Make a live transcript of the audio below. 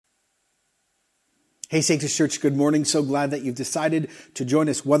Hey, Sanctus Church, good morning. So glad that you've decided to join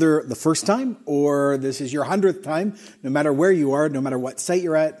us, whether the first time or this is your 100th time. No matter where you are, no matter what site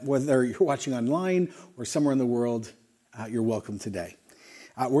you're at, whether you're watching online or somewhere in the world, you're welcome today.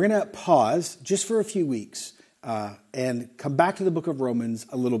 We're going to pause just for a few weeks and come back to the book of Romans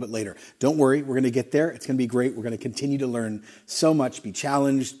a little bit later. Don't worry, we're going to get there. It's going to be great. We're going to continue to learn so much, be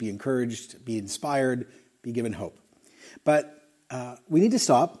challenged, be encouraged, be inspired, be given hope. But we need to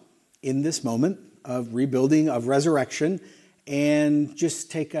stop in this moment of rebuilding, of resurrection, and just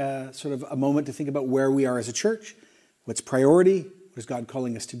take a sort of a moment to think about where we are as a church, what's priority, what is God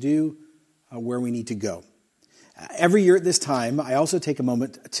calling us to do, where we need to go. Every year at this time, I also take a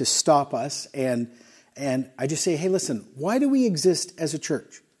moment to stop us and I just say, hey, listen, why do we exist as a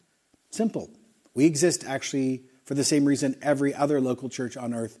church? Simple. We exist actually for the same reason every other local church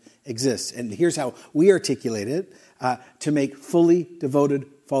on earth exists. And here's how we articulate it, to make fully devoted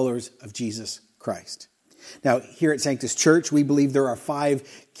followers of Jesus Christ. Now, here at Sanctus Church, we believe there are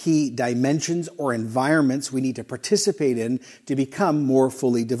 5 key dimensions or environments we need to participate in to become more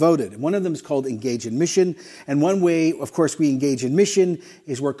fully devoted. And one of them is called engage in mission. And one way, of course, we engage in mission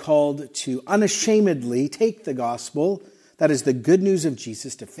is we're called to unashamedly take the gospel, that is the good news of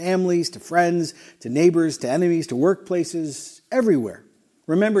Jesus, to families, to friends, to neighbors, to enemies, to workplaces, everywhere.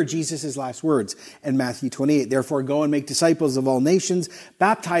 Remember Jesus' last words in Matthew 28. Therefore, go and make disciples of all nations,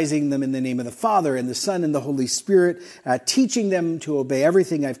 baptizing them in the name of the Father and the Son and the Holy Spirit, teaching them to obey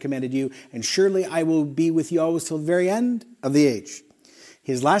everything I've commanded you, and surely I will be with you always till the very end of the age.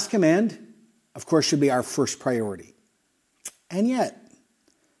 His last command, of course, should be our first priority. And yet,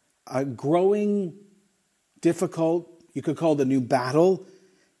 a growing, difficult, you could call it a new battle,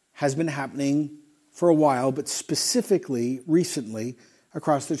 has been happening for a while, but specifically recently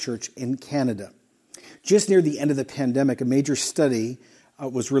across the church in Canada. Just near the end of the pandemic, a major study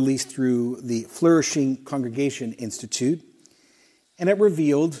was released through the Flourishing Congregation Institute, and it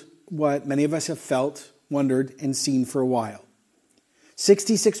revealed what many of us have felt, wondered, and seen for a while.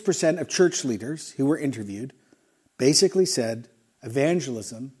 66% of church leaders who were interviewed basically said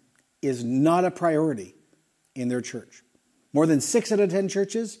evangelism is not a priority in their church. More than 6 out of 10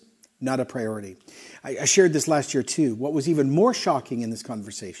 churches, not a priority. I shared this last year too. What was even more shocking in this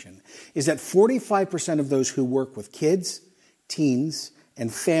conversation is that 45% of those who work with kids, teens,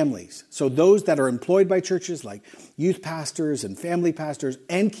 and families, so those that are employed by churches like youth pastors and family pastors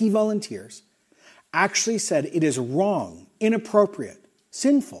and key volunteers, actually said it is wrong, inappropriate,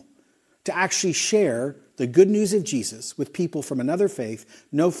 sinful to actually share the good news of Jesus with people from another faith,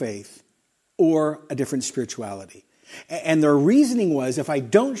 no faith, or a different spirituality. And their reasoning was, if I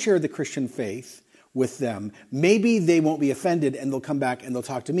don't share the Christian faith with them, maybe they won't be offended and they'll come back and they'll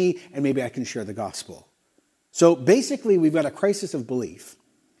talk to me and maybe I can share the gospel. So basically, we've got a crisis of belief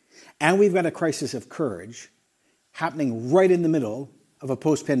and we've got a crisis of courage happening right in the middle of a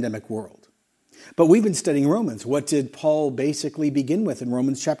post-pandemic world. But we've been studying Romans. What did Paul basically begin with in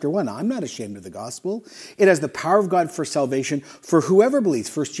Romans chapter 1? I'm not ashamed of the gospel. It has the power of God for salvation for whoever believes,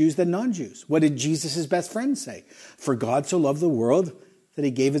 first Jews, then non-Jews. What did Jesus' best friend say? For God so loved the world that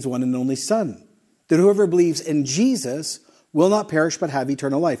he gave his one and only Son, that whoever believes in Jesus will not perish but have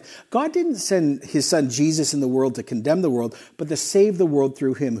eternal life. God didn't send his Son Jesus in the world to condemn the world, but to save the world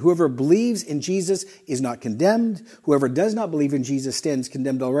through him. Whoever believes in Jesus is not condemned. Whoever does not believe in Jesus stands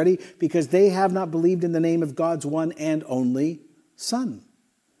condemned already because they have not believed in the name of God's one and only Son.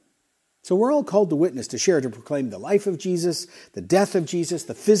 So we're all called to witness, to share, to proclaim the life of Jesus, the death of Jesus,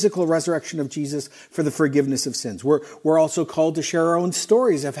 the physical resurrection of Jesus for the forgiveness of sins. We're also called to share our own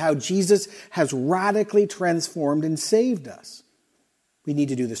stories of how Jesus has radically transformed and saved us. We need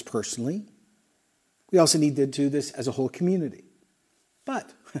to do this personally. We also need to do this as a whole community.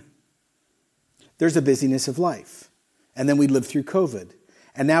 But there's the busyness of life. And then we lived through COVID.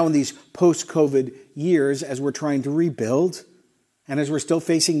 And now in these post-COVID years, as we're trying to rebuild, and as we're still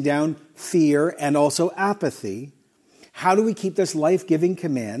facing down fear and also apathy, how do we keep this life-giving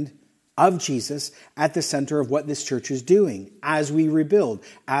command of Jesus at the center of what this church is doing as we rebuild,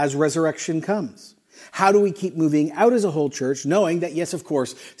 as resurrection comes? How do we keep moving out as a whole church, knowing that, yes, of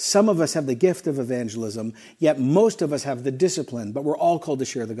course, some of us have the gift of evangelism, yet most of us have the discipline, but we're all called to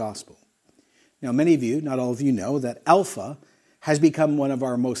share the gospel. Now, many of you, not all of you, know that Alpha has become one of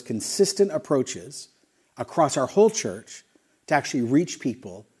our most consistent approaches across our whole church to actually reach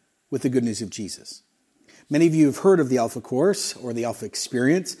people with the good news of Jesus. Many of you have heard of the Alpha Course or the Alpha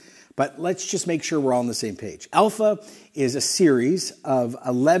Experience, but let's just make sure we're all on the same page. Alpha is a series of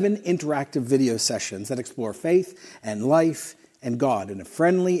 11 interactive video sessions that explore faith and life and God in a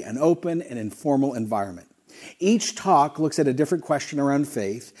friendly and open and informal environment. Each talk looks at a different question around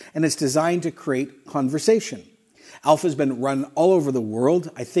faith, and it's designed to create conversation. Alpha's been run all over the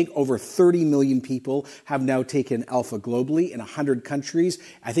world. I think over 30 million people have now taken Alpha globally in 100 countries.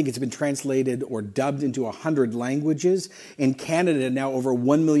 I think it's been translated or dubbed into 100 languages. In Canada, now over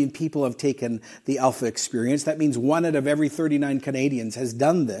 1 million people have taken the Alpha experience. That means 1 out of every 39 Canadians has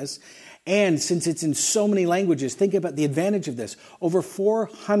done this. And since it's in so many languages, think about the advantage of this. Over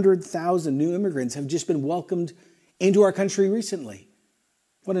 400,000 new immigrants have just been welcomed into our country recently.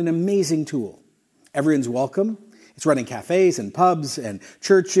 What an amazing tool. Everyone's welcome. It's run in cafes and pubs and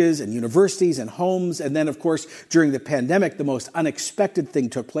churches and universities and homes. And then, of course, during the pandemic, the most unexpected thing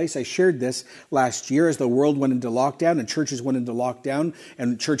took place. I shared this last year as the world went into lockdown and churches went into lockdown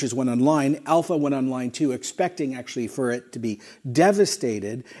and churches went online. Alpha went online too, expecting actually for it to be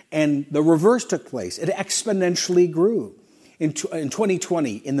devastated. And the reverse took place. It exponentially grew. In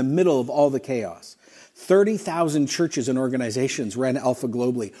 2020, in the middle of all the chaos, 30,000 churches and organizations ran Alpha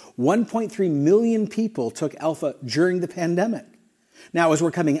globally. 1.3 million people took Alpha during the pandemic. Now, as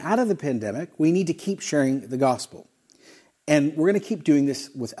we're coming out of the pandemic, we need to keep sharing the gospel. And we're going to keep doing this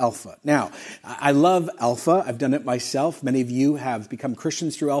with Alpha. Now, I love Alpha. I've done it myself. Many of you have become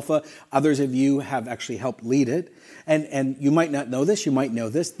Christians through Alpha. Others of you have actually helped lead it. And you might not know this. You might know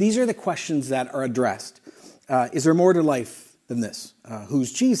this. These are the questions that are addressed. Is there more to life than this?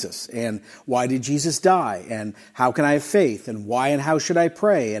 Who's Jesus? And why did Jesus die? And how can I have faith? And why and how should I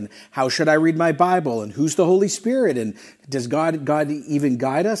pray? And how should I read my Bible? And who's the Holy Spirit? And does God even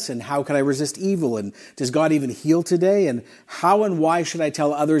guide us? And how can I resist evil? And does God even heal today? And how and why should I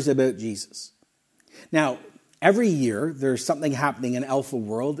tell others about Jesus? Now, every year there's something happening in Alpha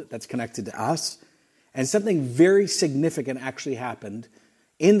World that's connected to us. And something very significant actually happened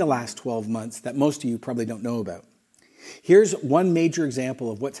in the last 12 months that most of you probably don't know about. Here's one major example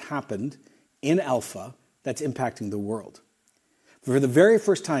of what's happened in Alpha that's impacting the world. For the very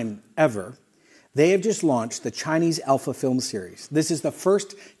first time ever, they have just launched the Chinese Alpha film series. This is the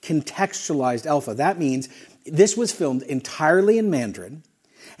first contextualized Alpha. That means this was filmed entirely in Mandarin,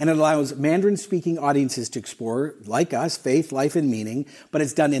 and it allows Mandarin-speaking audiences to explore, like us, faith, life, and meaning, but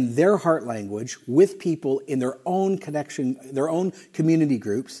it's done in their heart language with people in their own connection, their own community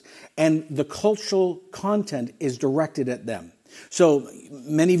groups, and the cultural content is directed at them. So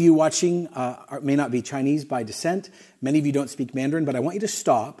many of you watching may not be Chinese by descent. Many of you don't speak Mandarin, but I want you to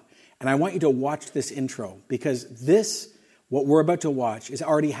stop, and I want you to watch this intro, because this, what we're about to watch, is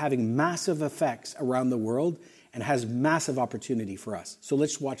already having massive effects around the world and has massive opportunity for us. So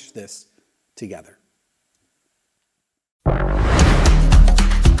let's watch this together.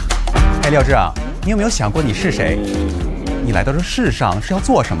 哎，廖智啊，你有没有想过你是谁？你来到这世上是要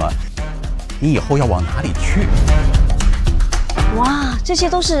做什么？你以后要往哪里去？哇，这些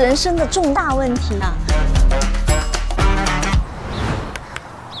都是人生的重大问题啊！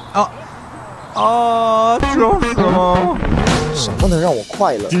就是吗？什么能让我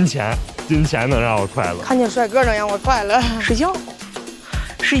快乐？金钱，金钱能让我快乐。看见帅哥能让我快乐。睡觉，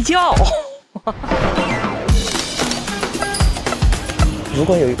睡觉。如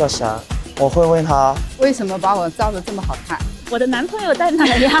果有一个神，我会问他：为什么把我照得这么好看？我的男朋友在哪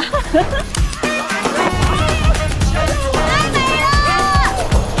呀？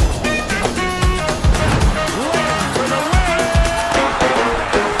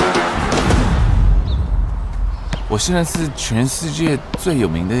我现在是全世界最有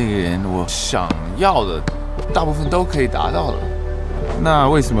名的一个人，我想要的大部分都可以达到了。那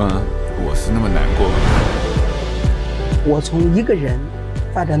为什么我是那么难过？我从1个人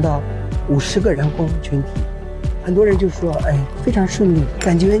发展到50个人工群体，很多人就说：“哎，非常顺利，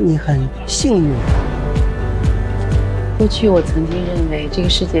感觉你很幸运。”过去我曾经认为这个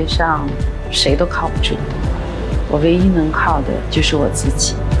世界上谁都靠不住，我唯一能靠的就是我自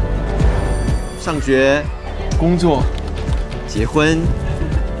己。上学。工作、结婚，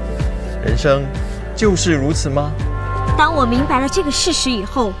人生就是如此吗？当我明白了这个事实以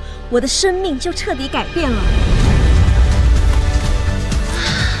后，我的生命就彻底改变了。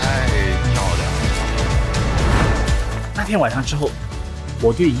太漂亮了！那天晚上之后，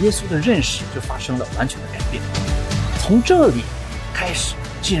我对耶稣的认识就发生了完全的改变，从这里开始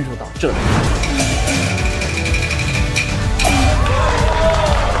进入到这里。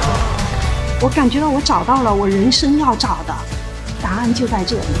我感觉到我找到了我人生要找的答案，就在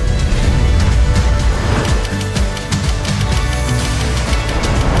这里。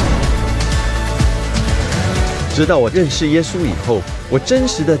直到我认识耶稣以后，我真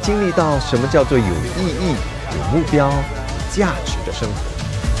实的经历到什么叫做有意义、有目标、有价值的生活。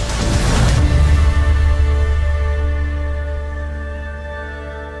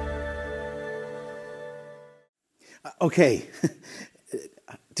Okay,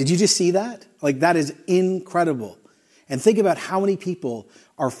 did you just see that? Like, that is incredible. And think about how many people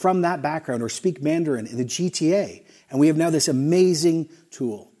are from that background or speak Mandarin in the GTA. And we have now this amazing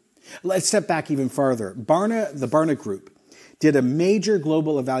tool. Let's step back even farther. The Barna Group did a major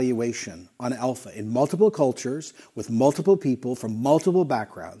global evaluation on Alpha in multiple cultures with multiple people from multiple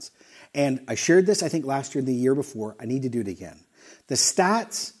backgrounds. And I shared this, I think, last year and the year before. I need to do it again. The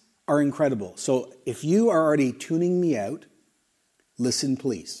stats are incredible. So if you are already tuning me out, listen,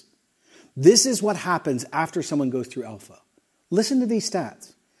 please. This is what happens after someone goes through Alpha. Listen to these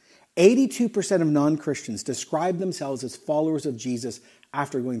stats. 82% of non-Christians describe themselves as followers of Jesus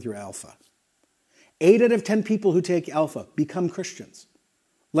after going through Alpha. 8 out of 10 people who take Alpha become Christians.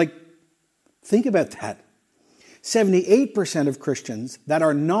 Like, think about that. 78% of Christians that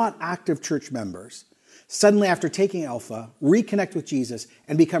are not active church members suddenly, after taking Alpha, reconnect with Jesus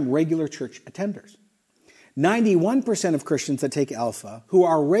and become regular church attenders. 91% of Christians that take Alpha, who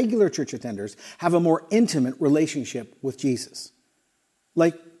are regular church attenders, have a more intimate relationship with Jesus.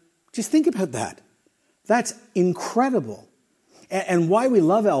 Like, just think about that. That's incredible. And why we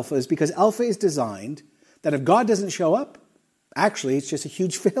love Alpha is because Alpha is designed that if God doesn't show up, actually it's just a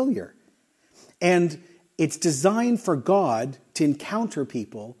huge failure. And it's designed for God to encounter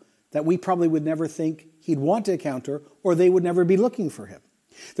people that we probably would never think he'd want to encounter, or they would never be looking for him.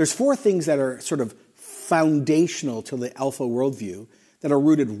 There's 4 things that are sort of foundational to the Alpha worldview that are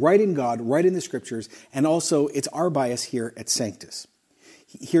rooted right in God, right in the scriptures, and also it's our bias here at Sanctus.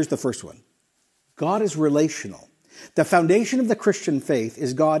 Here's the first one. God is relational. The foundation of the Christian faith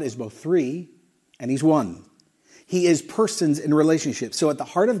is God is both 3 and he's 1. He is persons in relationship. So at the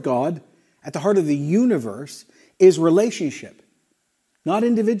heart of God, at the heart of the universe, is relationship, not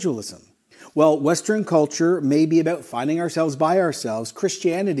individualism. Well, Western culture may be about finding ourselves by ourselves.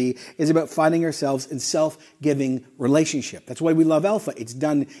 Christianity is about finding ourselves in self-giving relationship. That's why we love Alpha. It's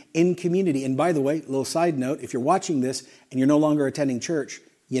done in community. And by the way, a little side note, if you're watching this and you're no longer attending church,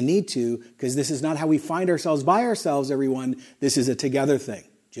 you need to, because this is not how we find ourselves by ourselves, everyone. This is a together thing.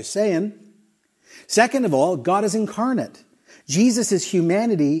 Just saying. Second of all, God is incarnate. Jesus'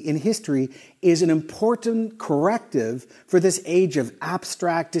 humanity in history is an important corrective for this age of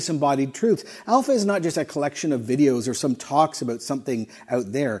abstract, disembodied truth. Alpha is not just a collection of videos or some talks about something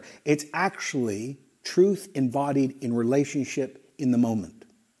out there. It's actually truth embodied in relationship in the moment.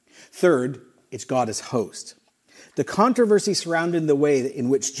 Third, it's God as host. The controversy surrounding the way in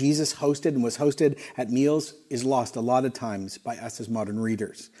which Jesus hosted and was hosted at meals is lost a lot of times by us as modern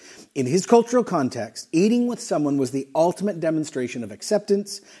readers. In his cultural context, eating with someone was the ultimate demonstration of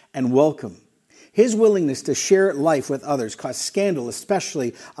acceptance and welcome. His willingness to share life with others caused scandal,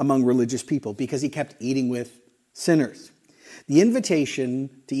 especially among religious people, because he kept eating with sinners. The invitation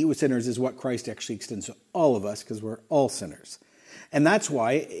to eat with sinners is what Christ actually extends to all of us, because we're all sinners. And that's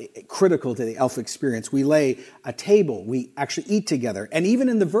why, critical to the Alpha experience, we lay a table, we actually eat together. And even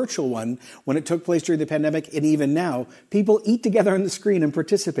in the virtual one, when it took place during the pandemic, and even now, people eat together on the screen and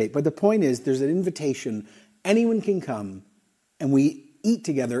participate. But the point is, there's an invitation, anyone can come, and we eat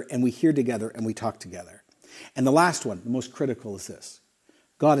together, and we hear together, and we talk together. And the last one, the most critical, is this.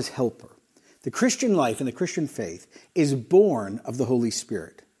 God is helper. The Christian life and the Christian faith is born of the Holy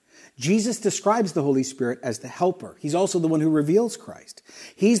Spirit. Jesus describes the Holy Spirit as the helper. He's also the one who reveals Christ.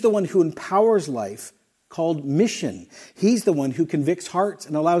 He's the one who empowers life, called mission. He's the one who convicts hearts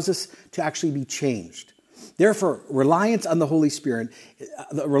and allows us to actually be changed. Therefore, reliance on the Holy Spirit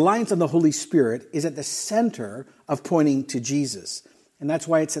is at the center of pointing to Jesus. And that's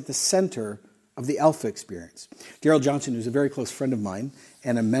why it's at the center of the Alpha experience. Darrell Johnson, who's a very close friend of mine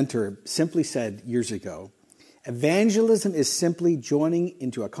and a mentor, simply said years ago, evangelism is simply joining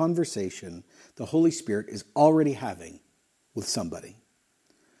into a conversation the Holy Spirit is already having with somebody.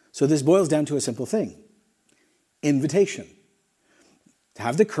 So this boils down to a simple thing. Invitation. To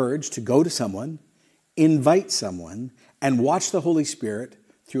have the courage to go to someone, invite someone, and watch the Holy Spirit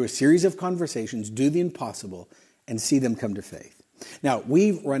through a series of conversations do the impossible and see them come to faith. Now,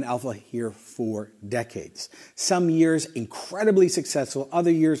 we've run Alpha here for decades. Some years incredibly successful, other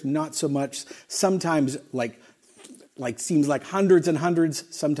years not so much, sometimes seems like hundreds and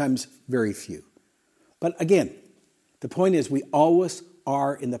hundreds, sometimes very few. But again, the point is we always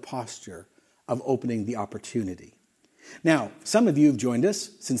are in the posture of opening the opportunity. Now, some of you have joined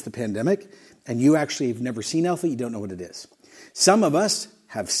us since the pandemic, and you actually have never seen Alpha, you don't know what it is. Some of us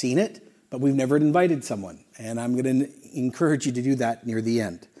have seen it, but we've never invited someone, and I'm going to encourage you to do that near the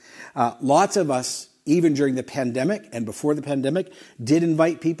end. Lots of us, even during the pandemic and before the pandemic, did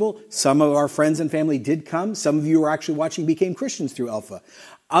invite people. Some of our friends and family did come. Some of you who are actually watching became Christians through Alpha.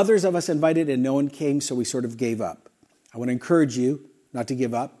 Others of us invited and no one came, so we sort of gave up. I want to encourage you not to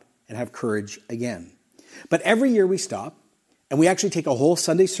give up and have courage again. But every year we stop and we actually take a whole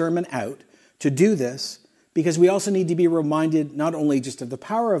Sunday sermon out to do this because we also need to be reminded not only just of the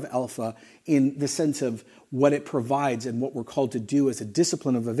power of Alpha in the sense of what it provides and what we're called to do as a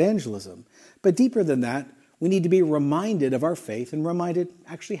discipline of evangelism, but deeper than that, we need to be reminded of our faith and reminded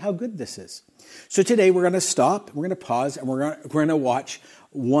actually how good this is. So today we're going to stop, we're going to pause, and we're going to watch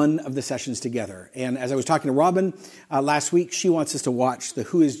one of the sessions together. And as I was talking to Robin last week, she wants us to watch the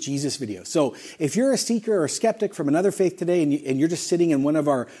Who is Jesus video. So if you're a seeker or a skeptic from another faith today and you're just sitting in one of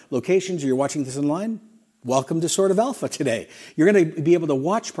our locations or you're watching this online, welcome to Sort of Alpha today. You're going to be able to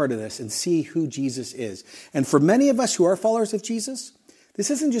watch part of this and see who Jesus is. And for many of us who are followers of Jesus,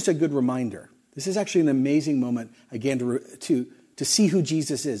 this isn't just a good reminder. This is actually an amazing moment, again, to see who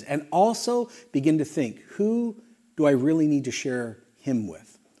Jesus is and also begin to think, who do I really need to share him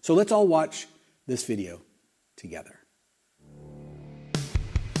with? So let's all watch this video together.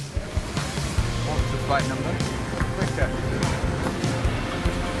 What's the flight number? Quicker.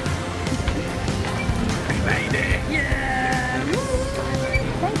 We made it! Yeah! Woo!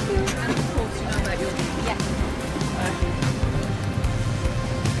 Thank you. And of course, you know that you'll be. Yeah.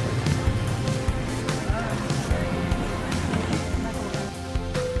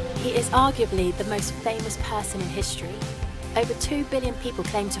 He is arguably the most famous person in history. Over 2 billion people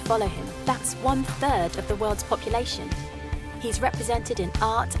claim to follow him. That's 1/3 of the world's population. He's represented in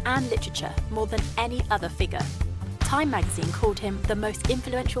art and literature more than any other figure. Time magazine called him the most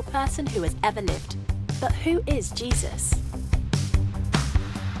influential person who has ever lived. But who is Jesus?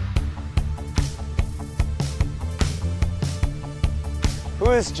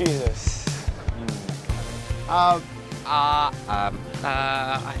 Who is Jesus? I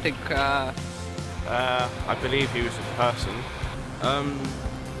believe he was a person.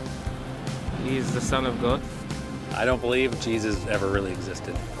 He's the Son of God. I don't believe Jesus ever really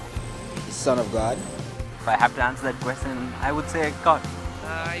existed. Son of God. If I have to answer that question, I would say God.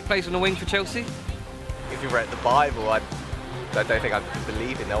 He plays on the wing for Chelsea. If you read the Bible, I don't think I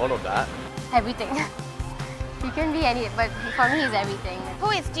believe in all of that. Everything. He can be any, but for me he's everything.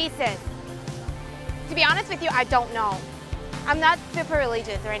 Who is Jesus? To be honest with you, I don't know. I'm not super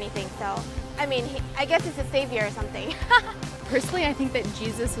religious or anything, so I mean, I guess he's a savior or something. Personally, I think that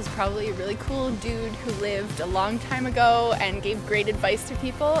Jesus was probably a really cool dude who lived a long time ago and gave great advice to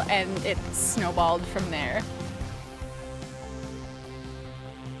people, and it snowballed from there.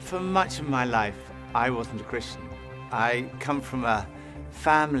 For much of my life, I wasn't a Christian. I come from a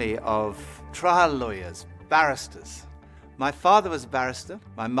family of trial lawyers, barristers. My father was a barrister,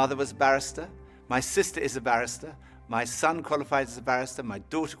 my mother was a barrister, my sister is a barrister, my son qualified as a barrister, my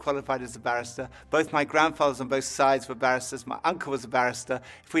daughter qualified as a barrister, both my grandfathers on both sides were barristers, my uncle was a barrister.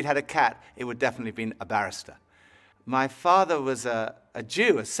 If we'd had a cat, it would definitely have been a barrister. My father was a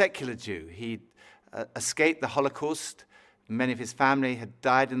Jew, a secular Jew. He escaped the Holocaust. Many of his family had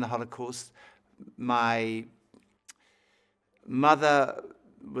died in the Holocaust. My mother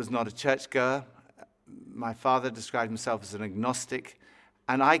was not a churchgoer. My father described himself as an agnostic,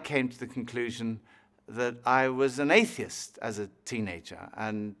 and I came to the conclusion that I was an atheist as a teenager,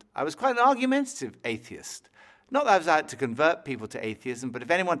 and I was quite an argumentative atheist. Not that I was out to convert people to atheism, but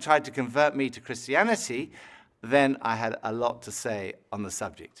if anyone tried to convert me to Christianity, then I had a lot to say on the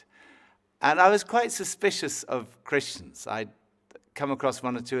subject. And I was quite suspicious of Christians. I'd come across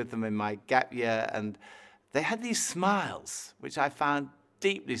one or two of them in my gap year, and they had these smiles, which I found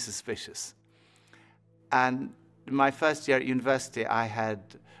deeply suspicious. And in my first year at university, I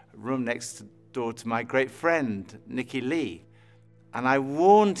had a room next door to my great friend, Nicky Lee. And I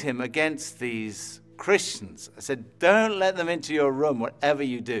warned him against these Christians. I said, don't let them into your room, whatever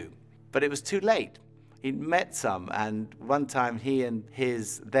you do. But it was too late. He'd met some, and one time he and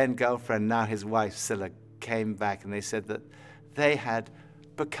his then girlfriend, now his wife, Scylla, came back and they said that they had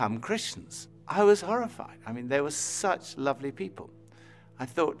become Christians. I was horrified. I mean, they were such lovely people. I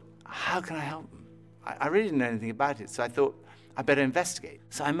thought, how can I help them? I really didn't know anything about it, so I thought, I better investigate.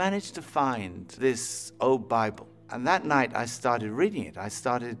 So I managed to find this old Bible. And that night I started reading it. I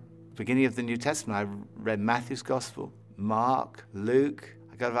started beginning of the New Testament. I read Matthew's Gospel, Mark, Luke.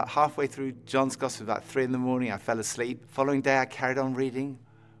 I got about halfway through John's Gospel, about 3 in the morning. I fell asleep. Following day I carried on reading.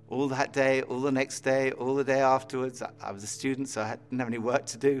 All that day, all the next day, all the day afterwards. I was a student, so I didn't have any work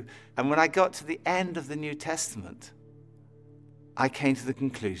to do. And when I got to the end of the New Testament, I came to the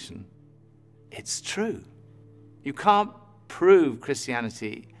conclusion, it's true. You can't prove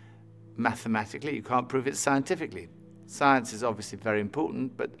Christianity mathematically. You can't prove it scientifically. Science is obviously very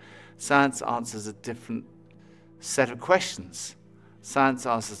important, but science answers a different set of questions. Science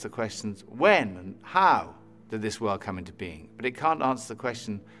asks the questions when and how. that this world come into being, but it can't answer the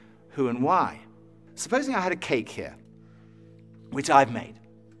question who and why. Supposing I had a cake here, which I've made,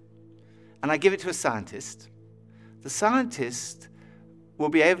 and I give it to a scientist. The scientist will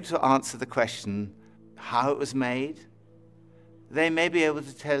be able to answer the question how it was made. They may be able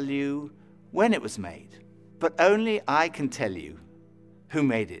to tell you when it was made, but only I can tell you who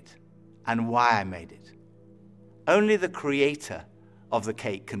made it and why I made it. Only the creator of the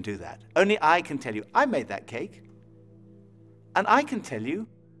cake can do that. Only I can tell you, I made that cake, and I can tell you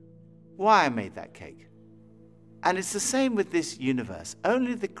why I made that cake. And it's the same with this universe.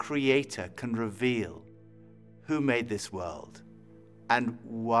 Only the creator can reveal who made this world and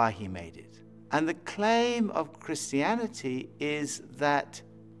why he made it. And the claim of Christianity is that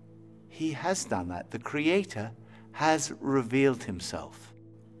he has done that. The creator has revealed himself.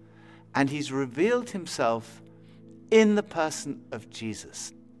 And he's revealed himself in the person of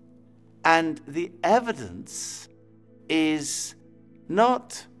Jesus. And the evidence is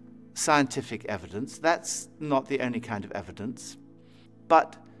not scientific evidence, that's not the only kind of evidence,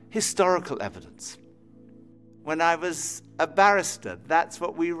 but historical evidence. When I was a barrister, that's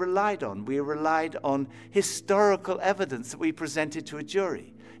what we relied on. We relied on historical evidence that we presented to a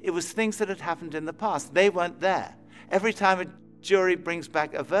jury. It was things that had happened in the past. They weren't there. Every time a jury brings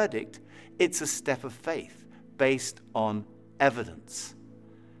back a verdict, it's a step of faith based on evidence.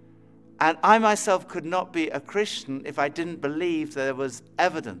 And I myself could not be a Christian if I didn't believe there was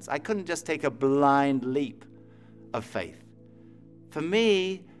evidence. I couldn't just take a blind leap of faith. For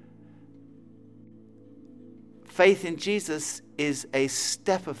me, faith in Jesus is a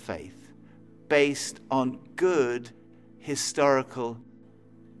step of faith based on good historical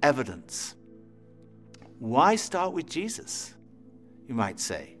evidence. Why start with Jesus, you might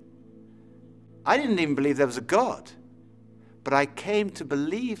say? I didn't even believe there was a God. But I came to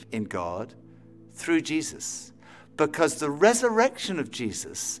believe in God through Jesus because the resurrection of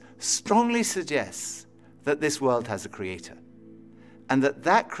Jesus strongly suggests that this world has a creator and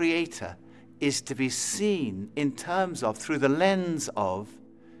that creator is to be seen in terms of, through the lens of,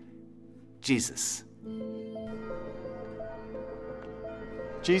 Jesus.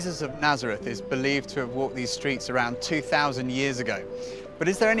 Jesus of Nazareth is believed to have walked these streets around 2,000 years ago. But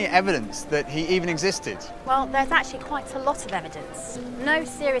is there any evidence that he even existed? Well, there's actually quite a lot of evidence. No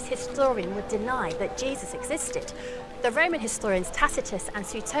serious historian would deny that Jesus existed. The Roman historians Tacitus and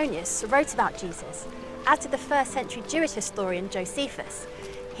Suetonius wrote about Jesus, as did the first century Jewish historian Josephus.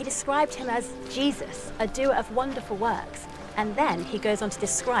 He described him as Jesus, a doer of wonderful works, and then he goes on to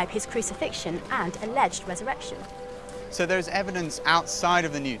describe his crucifixion and alleged resurrection. So there's evidence outside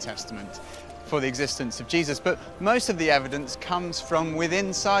of the New Testament for the existence of Jesus, but most of the evidence comes from within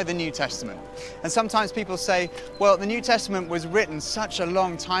inside the New Testament. And sometimes people say, well, the New Testament was written such a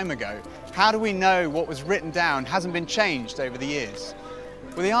long time ago. How do we know what was written down hasn't been changed over the years?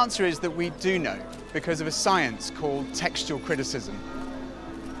 Well, the answer is that we do know because of a science called textual criticism.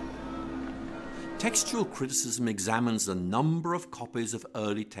 Textual criticism examines the number of copies of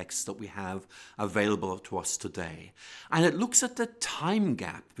early texts that we have available to us today, and it looks at the time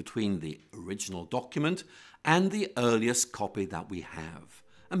gap between the original document and the earliest copy that we have.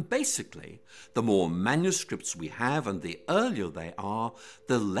 And basically, the more manuscripts we have and the earlier they are,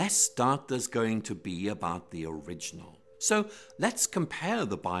 the less doubt there's going to be about the original. So let's compare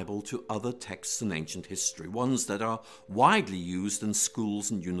the Bible to other texts in ancient history, ones that are widely used in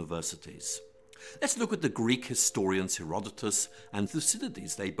schools and universities. Let's look at the Greek historians Herodotus and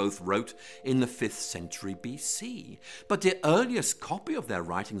Thucydides. They both wrote in the 5th century BC. But the earliest copy of their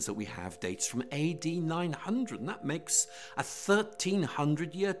writings that we have dates from AD 900, and that makes a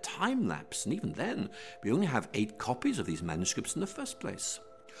 1300-year time lapse. And even then, we only have 8 copies of these manuscripts in the first place.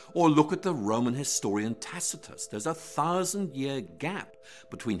 Or look at the Roman historian Tacitus. There's a 1,000-year gap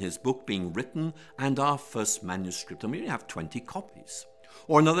between his book being written and our first manuscript, and we only have 20 copies.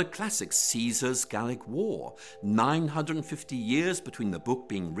 Or another classic, Caesar's Gallic War, 950 years between the book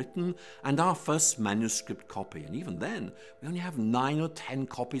being written and our first manuscript copy. And even then, we only have 9 or 10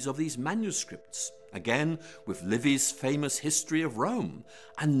 copies of these manuscripts. Again, with Livy's famous History of Rome,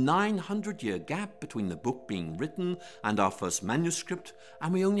 a 900-year gap between the book being written and our first manuscript,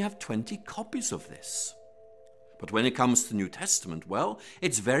 and we only have 20 copies of this. But when it comes to the New Testament, well,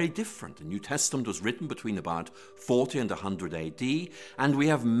 it's very different. The New Testament was written between about 40 and 100 AD, and we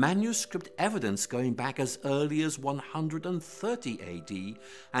have manuscript evidence going back as early as 130 AD,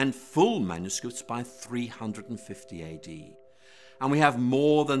 and full manuscripts by 350 AD. And we have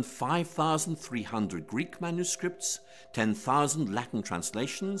more than 5,300 Greek manuscripts, 10,000 Latin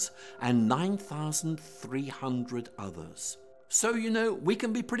translations, and 9,300 others. So, we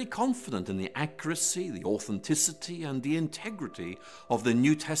can be pretty confident in the accuracy, the authenticity, and the integrity of the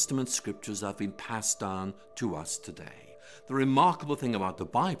New Testament scriptures that have been passed down to us today. The remarkable thing about the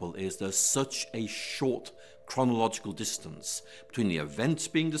Bible is there's such a short chronological distance between the events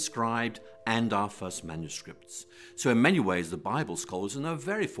being described and our first manuscripts. So in many ways, the Bible scholars are in a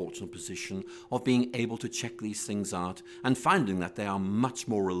very fortunate position of being able to check these things out and finding that they are much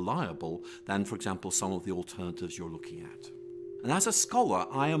more reliable than, for example, some of the alternatives you're looking at. And as a scholar,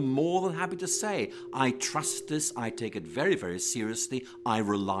 I am more than happy to say I trust this, I take it very, very seriously, I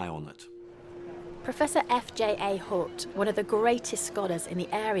rely on it. Professor F.J.A. Hort, one of the greatest scholars in the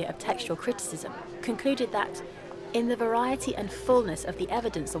area of textual criticism, concluded that, in the variety and fullness of the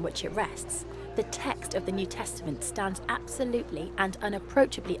evidence on which it rests, the text of the New Testament stands absolutely and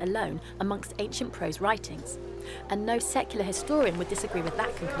unapproachably alone amongst ancient prose writings, and no secular historian would disagree with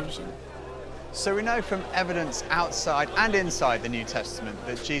that conclusion. So we know from evidence outside and inside the New Testament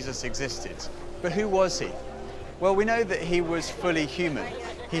that Jesus existed. But who was he? Well, we know that he was fully human.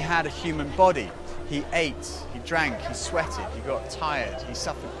 He had a human body. He ate, he drank, he sweated, he got tired, he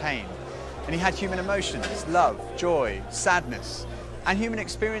suffered pain. And he had human emotions, love, joy, sadness, and human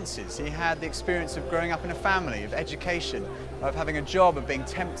experiences. He had the experience of growing up in a family, of education, of having a job, of being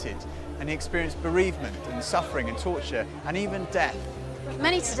tempted. And he experienced bereavement and suffering and torture and even death.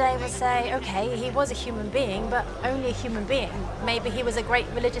 Many today would say, okay, he was a human being, but only a human being. Maybe he was a great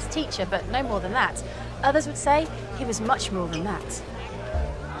religious teacher, but no more than that. Others would say he was much more than that.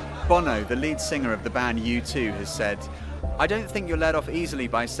 Bono, the lead singer of the band U2, has said, "I don't think you're let off easily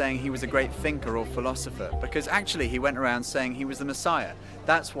by saying he was a great thinker or philosopher, because actually he went around saying he was the Messiah.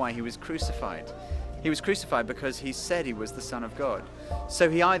 That's why he was crucified. He was crucified because he said he was the Son of God. So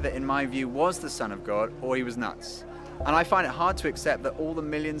he either, in my view, was the Son of God or he was nuts. And I find it hard to accept that all the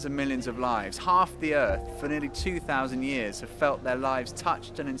millions and millions of lives, half the earth, for nearly 2,000 years, have felt their lives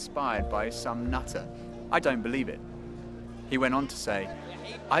touched and inspired by some nutter. I don't believe it." He went on to say,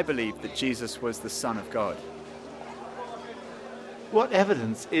 "I believe that Jesus was the Son of God." What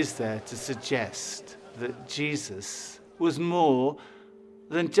evidence is there to suggest that Jesus was more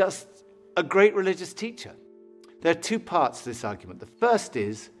than just a great religious teacher? There are two parts to this argument. The first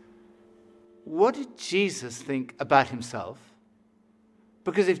is, what did Jesus think about himself?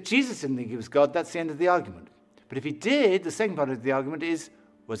 Because if Jesus didn't think he was God, that's the end of the argument. But if he did, the second part of the argument is,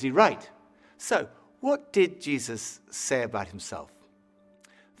 was he right? So, what did Jesus say about himself?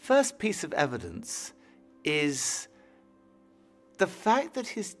 First piece of evidence is the fact that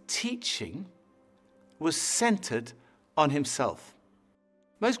his teaching was centered on himself.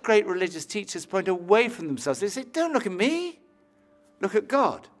 Most great religious teachers point away from themselves. They say, don't look at me, look at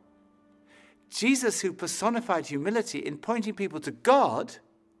God. Jesus, who personified humility in pointing people to God,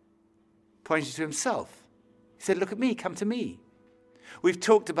 pointed to himself. He said, look at me, come to me. We've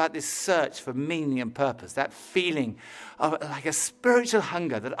talked about this search for meaning and purpose, that feeling of like a spiritual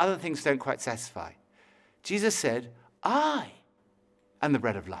hunger that other things don't quite satisfy. Jesus said, I am the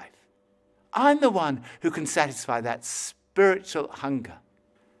bread of life. I'm the one who can satisfy that spiritual hunger.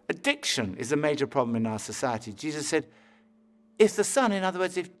 Addiction is a major problem in our society. Jesus said, if the Son, in other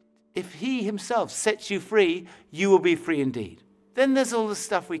words, if he himself sets you free, you will be free indeed. Then there's all the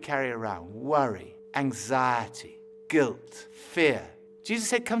stuff we carry around, worry, anxiety, guilt, fear. Jesus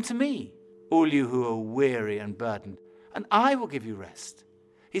said, come to me, all you who are weary and burdened, and I will give you rest.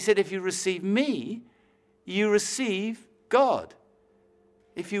 He said, if you receive me, you receive God.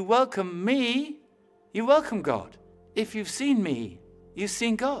 If you welcome me, you welcome God. If you've seen me, you've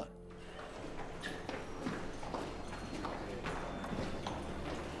seen God.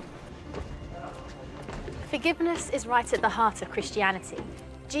 Forgiveness is right at the heart of Christianity.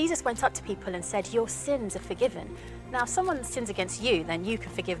 Jesus went up to people and said, your sins are forgiven. Now, if someone sins against you, then you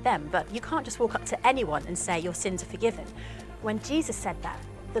can forgive them, but you can't just walk up to anyone and say your sins are forgiven. When Jesus said that,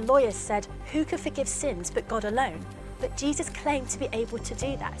 the lawyers said, who can forgive sins but God alone? But Jesus claimed to be able to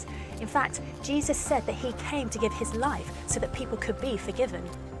do that. In fact, Jesus said that he came to give his life so that people could be forgiven.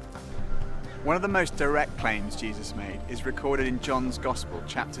 One of the most direct claims Jesus made is recorded in John's Gospel,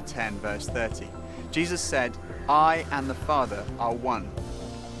 chapter 10, verse 30. Jesus said, I and the Father are one.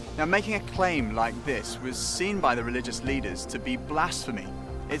 Now, making a claim like this was seen by the religious leaders to be blasphemy.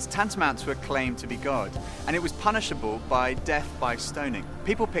 It's tantamount to a claim to be God, and it was punishable by death by stoning.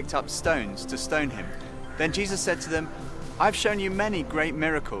 People picked up stones to stone him. Then Jesus said to them, I've shown you many great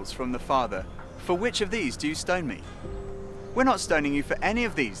miracles from the Father. For which of these do you stone me? We're not stoning you for any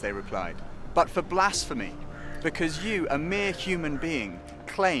of these, they replied, but for blasphemy, because you, a mere human being,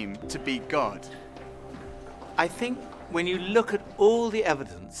 claim to be God. I think when you look at all the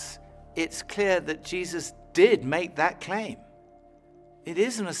evidence, it's clear that Jesus did make that claim. It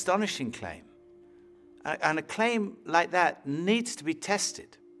is an astonishing claim. And a claim like that needs to be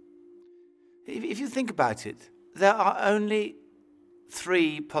tested. If you think about it, there are only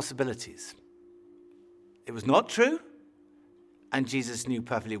 3 possibilities. It was not true, and Jesus knew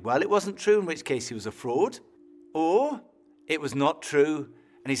perfectly well it wasn't true, in which case he was a fraud. Or it was not true,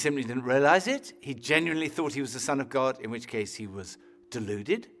 and he simply didn't realize it. He genuinely thought he was the Son of God, in which case he was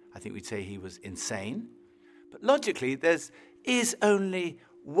deluded. I think we'd say he was insane. But logically, there is only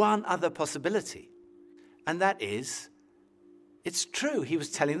one other possibility, and that is, it's true. He was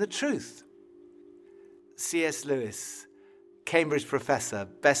telling the truth. C.S. Lewis, Cambridge professor,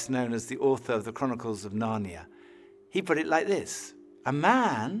 best known as the author of the Chronicles of Narnia, he put it like this: a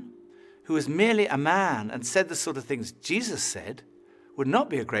man who was merely a man and said the sort of things Jesus said would not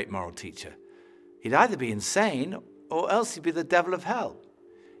be a great moral teacher. He'd either be insane or else he'd be the devil of hell.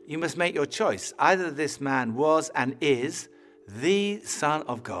 You must make your choice. Either this man was and is the Son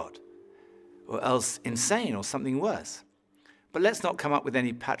of God, or else insane or something worse. But let's not come up with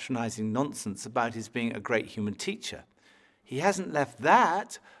any patronizing nonsense about his being a great human teacher. He hasn't left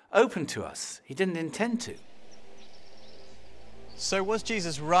that open to us. He didn't intend to. So was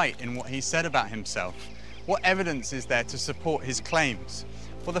Jesus right in what he said about himself? What evidence is there to support his claims?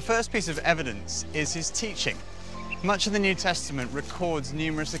 Well, the first piece of evidence is his teaching. Much of the New Testament records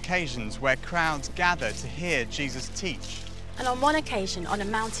numerous occasions where crowds gather to hear Jesus teach. And on one occasion, on a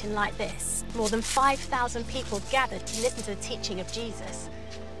mountain like this, more than 5,000 people gathered to listen to the teaching of Jesus.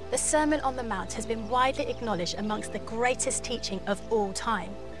 The Sermon on the Mount has been widely acknowledged amongst the greatest teaching of all time.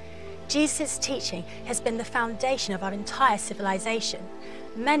 Jesus' teaching has been the foundation of our entire civilization.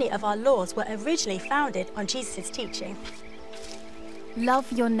 Many of our laws were originally founded on Jesus' teaching.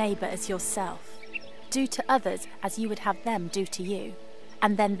 Love your neighbour as yourself. Do to others as you would have them do to you.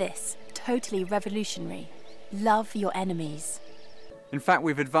 And then this, totally revolutionary: love your enemies. In fact,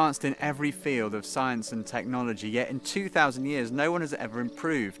 we've advanced in every field of science and technology, yet in 2,000 years, no one has ever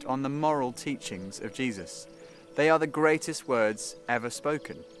improved on the moral teachings of Jesus. They are the greatest words ever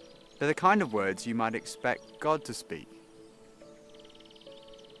spoken. They're the kind of words you might expect God to speak.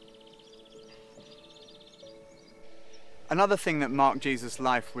 Another thing that marked Jesus'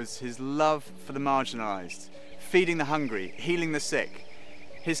 life was his love for the marginalized, feeding the hungry, healing the sick.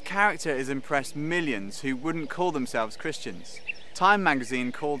 His character has impressed millions who wouldn't call themselves Christians. Time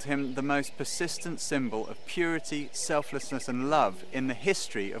magazine called him the most persistent symbol of purity, selflessness, and love in the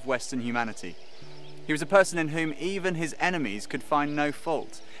history of Western humanity. He was a person in whom even his enemies could find no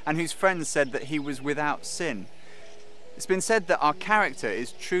fault, and whose friends said that he was without sin. It's been said that our character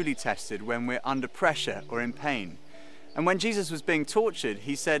is truly tested when we're under pressure or in pain. And when Jesus was being tortured,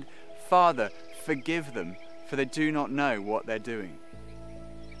 he said, "Father, forgive them, for they do not know what they're doing."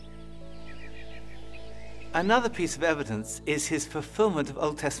 Another piece of evidence is his fulfillment of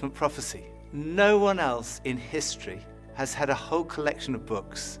Old Testament prophecy. No one else in history has had a whole collection of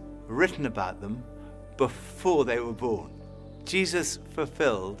books written about them before they were born. Jesus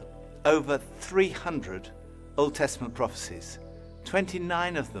fulfilled over 300 Old Testament prophecies,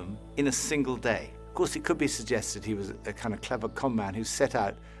 29 of them in a single day. Of course, it could be suggested he was a kind of clever con man who set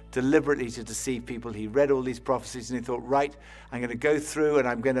out deliberately to deceive people. He read all these prophecies and he thought, right, I'm going to go through and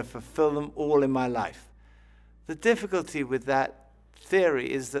I'm going to fulfill them all in my life. The difficulty with that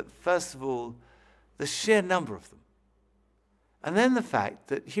theory is that, first of all, the sheer number of them. And then the fact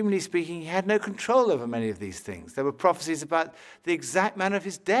that, humanly speaking, he had no control over many of these things. There were prophecies about the exact manner of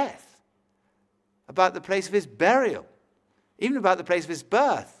his death, about the place of his burial, even about the place of his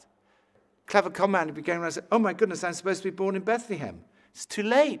birth. Clever con man would be going around and say, "Oh my goodness, I'm supposed to be born in Bethlehem. It's too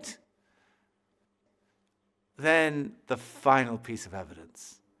late." Then the final piece of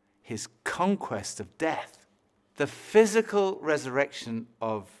evidence, his conquest of death. The physical resurrection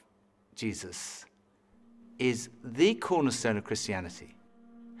of Jesus is the cornerstone of Christianity.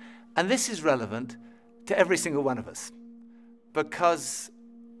 And this is relevant to every single one of us because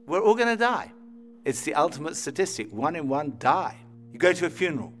we're all going to die. It's the ultimate statistic. 1 in 1 die. You go to a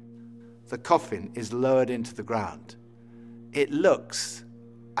funeral. The coffin is lowered into the ground. It looks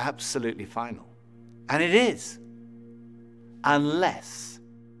absolutely final. And it is. Unless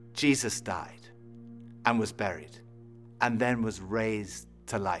Jesus died and was buried and then was raised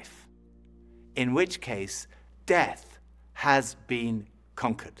to life. In which case, death has been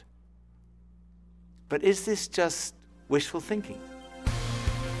conquered. But is this just wishful thinking?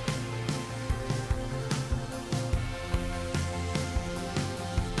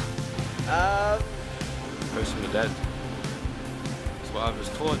 Rose from the dead. That's what I was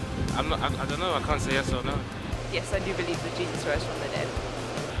taught. I don't know, I can't say yes or no. Yes, I do believe that Jesus rose from the dead.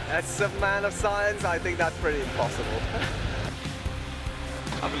 As a man of science, I think that's pretty impossible.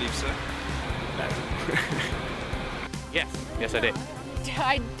 I believe so. Yes, I did.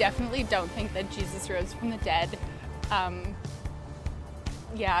 I definitely don't think that Jesus rose from the dead.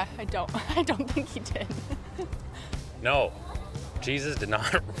 Yeah, I don't think he did. No, Jesus did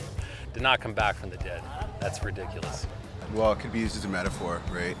not come back from the dead. That's ridiculous. Well, it could be used as a metaphor,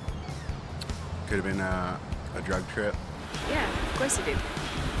 right? Could have been a drug trip. Yeah, of course he did.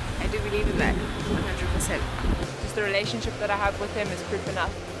 I do believe in that, 100%. Just the relationship that I have with him is proof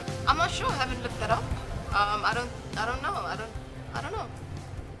enough. I'm not sure. I haven't looked that up. I don't know. I don't know.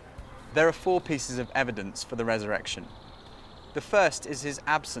 There are 4 pieces of evidence for the resurrection. The first is his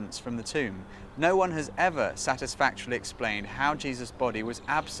absence from the tomb. No one has ever satisfactorily explained how Jesus' body was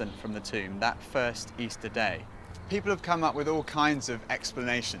absent from the tomb that first Easter day. People have come up with all kinds of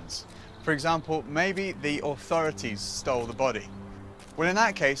explanations. For example, maybe the authorities stole the body. Well, in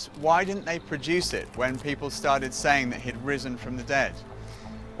that case, why didn't they produce it when people started saying that he'd risen from the dead?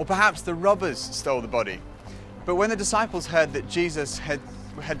 Or perhaps the robbers stole the body. But when the disciples heard that Jesus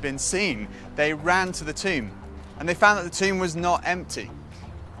had been seen, they ran to the tomb, and they found that the tomb was not empty.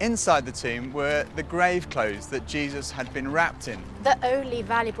 Inside the tomb were the grave clothes that Jesus had been wrapped in. The only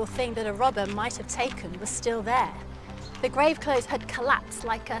valuable thing that a robber might have taken was still there. The grave clothes had collapsed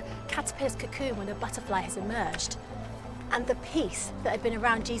like a caterpillar's cocoon when a butterfly has emerged. And the piece that had been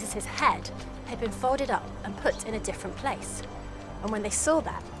around Jesus' head had been folded up and put in a different place. And when they saw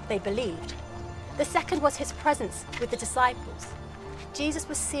that, they believed. The second was his presence with the disciples. Jesus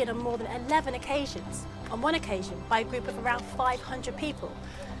was seen on more than 11 occasions, on one occasion by a group of around 500 people.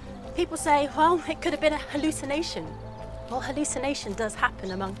 People say, well, it could have been a hallucination. Well, hallucination does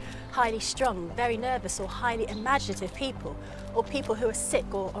happen among highly strung, very nervous or highly imaginative people, or people who are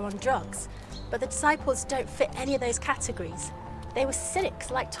sick or on drugs. But the disciples don't fit any of those categories. They were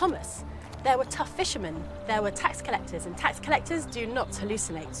cynics like Thomas. There were tough fishermen, there were tax collectors, and tax collectors do not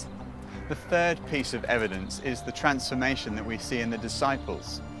hallucinate. The third piece of evidence is the transformation that we see in the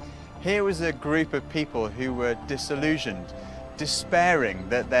disciples. Here was a group of people who were disillusioned, despairing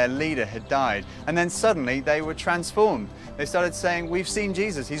that their leader had died, and then suddenly they were transformed. They started saying, we've seen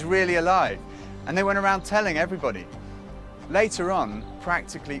Jesus, he's really alive. And they went around telling everybody. Later on,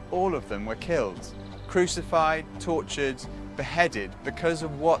 practically all of them were killed, crucified, tortured, beheaded because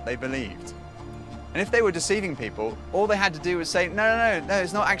of what they believed. And if they were deceiving people, all they had to do was say, no,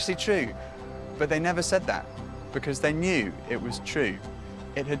 it's not actually true. But they never said that because they knew it was true.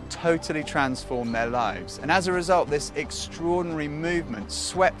 It had totally transformed their lives. And as a result, this extraordinary movement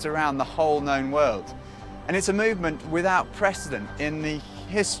swept around the whole known world. And it's a movement without precedent in the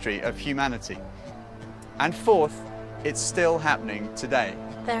history of humanity. And fourth, it's still happening today.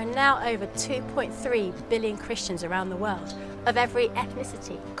 There are now over 2.3 billion Christians around the world, of every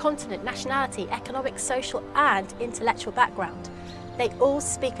ethnicity, continent, nationality, economic, social and intellectual background. They all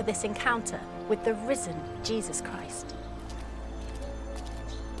speak of this encounter with the risen Jesus Christ.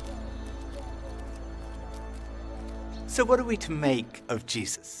 So what are we to make of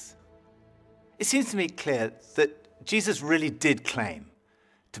Jesus? It seems to me clear that Jesus really did claim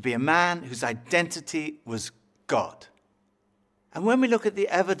to be a man whose identity was God. And when we look at the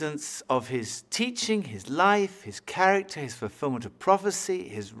evidence of his teaching, his life, his character, his fulfillment of prophecy,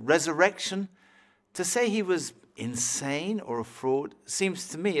 his resurrection, to say he was insane or a fraud seems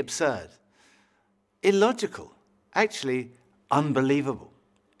to me absurd, illogical, actually unbelievable.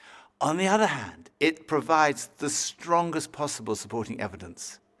 On the other hand, it provides the strongest possible supporting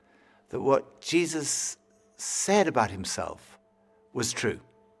evidence that what Jesus said about himself was true.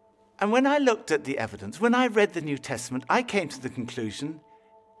 And when I looked at the evidence, when I read the New Testament, I came to the conclusion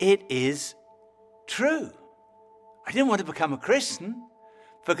it is true. I didn't want to become a Christian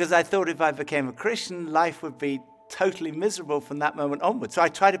because I thought if I became a Christian, life would be totally miserable from that moment onwards. So I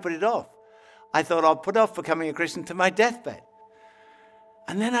tried to put it off. I thought I'll put off becoming a Christian to my deathbed.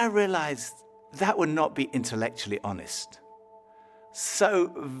 And then I realized that would not be intellectually honest.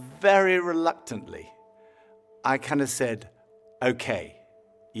 So very reluctantly, I kind of said, okay.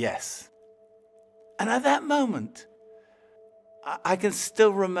 Yes. And at that moment, I can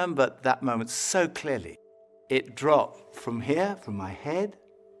still remember that moment so clearly. It dropped from here, from my head,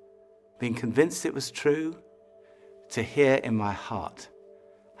 being convinced it was true, to here in my heart,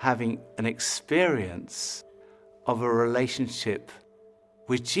 having an experience of a relationship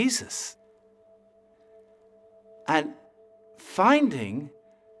with Jesus. And finding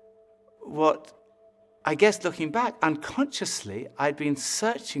what, I guess looking back, unconsciously, I'd been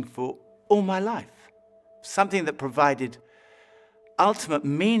searching for all my life. Something that provided ultimate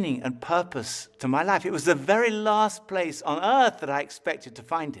meaning and purpose to my life. It was the very last place on earth that I expected to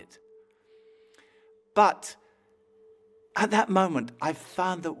find it. But at that moment, I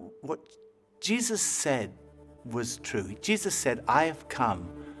found that what Jesus said was true. Jesus said, I have come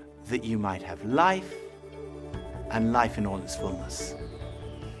that you might have life and life in all its fullness.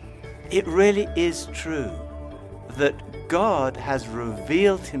 It really is true that God has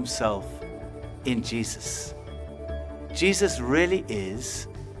revealed himself in Jesus. Jesus really is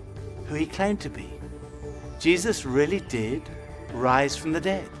who he claimed to be. Jesus really did rise from the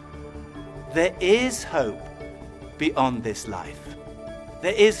dead. There is hope beyond this life.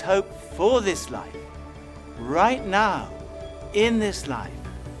 There is hope for this life. Right now, in this life,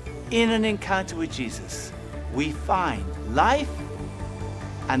 in an encounter with Jesus, we find life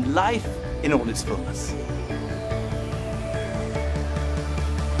and life in all its fullness.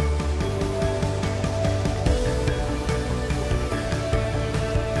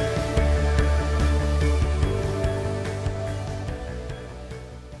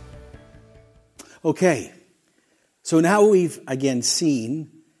 Okay, so now we've again seen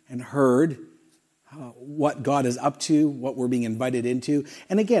and heard what God is up to, what we're being invited into.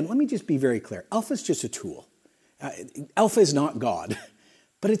 And again, let me just be very clear. Alpha is just a tool. Alpha is not God,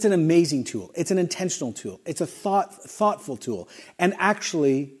 but it's an amazing tool. It's an intentional tool. It's a thoughtful tool. And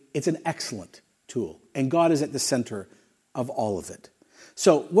actually, it's an excellent tool. And God is at the center of all of it.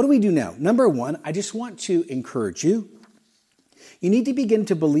 So what do we do now? Number one, I just want to encourage you. You need to begin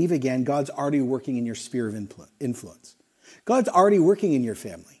to believe again God's already working in your sphere of influence. God's already working in your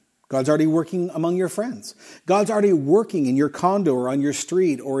family. God's already working among your friends. God's already working in your condo or on your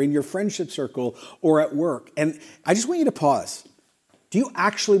street or in your friendship circle or at work. And I just want you to pause. Do you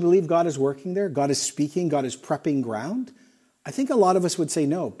actually believe God is working there? God is speaking? God is prepping ground? I think a lot of us would say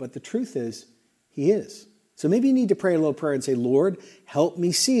no, but the truth is, he is. So maybe you need to pray a little prayer and say, Lord, help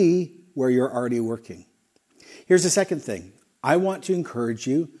me see where you're already working. Here's the second thing. I want to encourage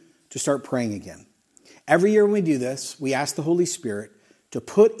you to start praying again. Every year when we do this, we ask the Holy Spirit to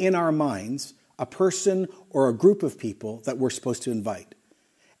put in our minds a person or a group of people that we're supposed to invite.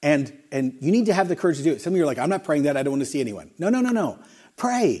 And you need to have the courage to do it. Some of you are like, I'm not praying that. I don't want to see anyone. No.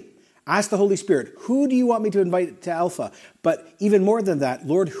 Pray. Ask the Holy Spirit, who do you want me to invite to Alpha? But even more than that,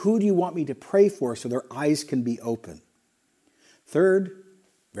 Lord, who do you want me to pray for so their eyes can be open? Third,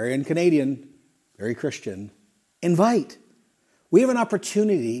 very un-Canadian, very Christian, invite. We have an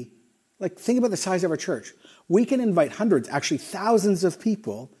opportunity, think about the size of our church. We can invite hundreds, actually thousands of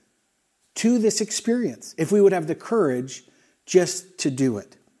people to this experience if we would have the courage just to do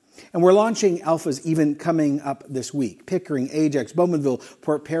it. And we're launching Alphas even coming up this week. Pickering, Ajax, Bowmanville,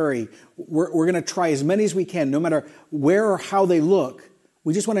 Port Perry. We're going to try as many as we can, no matter where or how they look.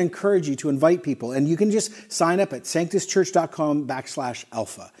 We just want to encourage you to invite people. And you can just sign up at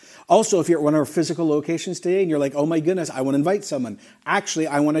sanctuschurch.com/alpha. Also, if you're at one of our physical locations today and you're like, oh my goodness, I want to invite someone. Actually,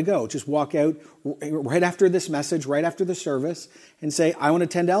 I want to go. Just walk out right after this message, right after the service, and say, I want to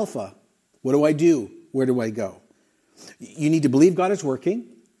attend Alpha. What do I do? Where do I go? You need to believe God is working.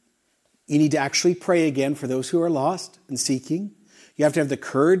 You need to actually pray again for those who are lost and seeking. You have to have the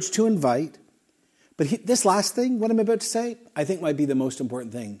courage to invite. But this last thing, what I'm about to say, I think might be the most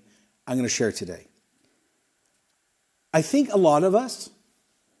important thing I'm going to share today. I think a lot of us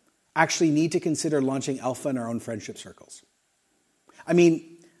actually need to consider launching Alpha in our own friendship circles. I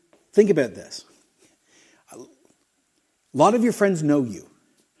mean, think about this. A lot of your friends know you.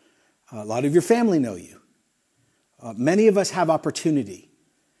 A lot of your family know you. Many of us have opportunity.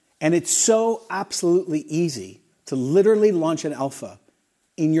 And it's so absolutely easy to literally launch an Alpha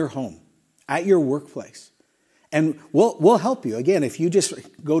in your home, at your workplace. And we'll help you. Again, if you just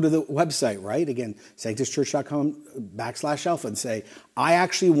go to the website, right? Again, sanctuschurch.com/alpha and say, I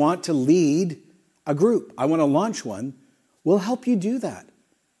actually want to lead a group. I want to launch one. We'll help you do that.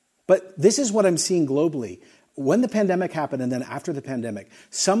 But this is what I'm seeing globally. When the pandemic happened and then after the pandemic,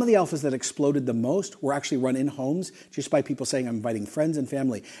 some of the Alphas that exploded the most were actually run in homes just by people saying, I'm inviting friends and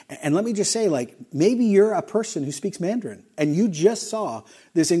family. And let me just say, maybe you're a person who speaks Mandarin and you just saw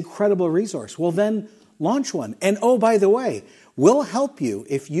this incredible resource. Well, then launch one. And oh, by the way, we'll help you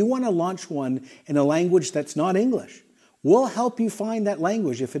if you want to launch one in a language that's not English. We'll help you find that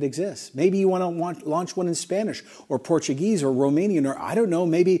language if it exists. Maybe you want to launch one in Spanish or Portuguese or Romanian, or I don't know,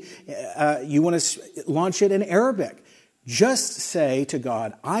 maybe you want to launch it in Arabic. Just say to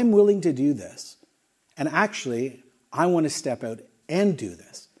God, I'm willing to do this. And actually, I want to step out and do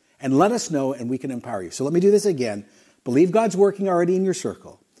this. And let us know and we can empower you. So let me do this again. Believe God's working already in your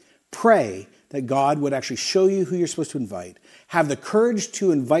circle. Pray that God would actually show you who you're supposed to invite. Have the courage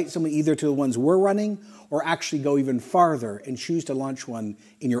to invite someone either to the ones we're running or actually go even farther and choose to launch one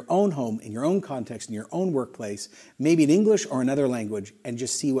in your own home, in your own context, in your own workplace, maybe in English or another language, and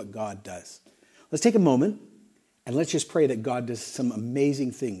just see what God does. Let's take a moment And let's just pray that God does some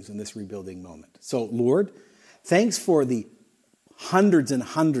amazing things in this rebuilding moment. So, Lord, thanks for the hundreds and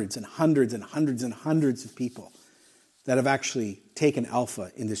hundreds and hundreds and hundreds and hundreds of people that have actually taken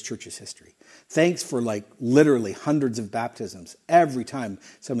Alpha in this church's history. Thanks for literally hundreds of baptisms. Every time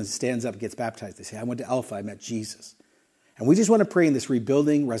someone stands up and gets baptized, they say, I went to Alpha, I met Jesus. And we just want to pray in this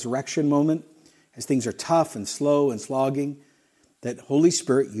rebuilding, resurrection moment, as things are tough and slow and slogging, that Holy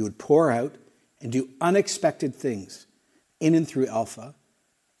Spirit, you would pour out and do unexpected things in and through Alpha,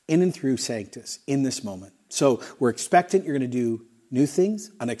 in and through Sanctus, in this moment. So we're expectant you're going to do new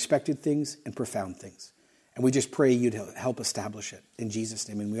things, unexpected things, and profound things. And we just pray you'd help establish it in Jesus'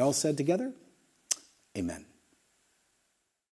 name. And we all said together, amen.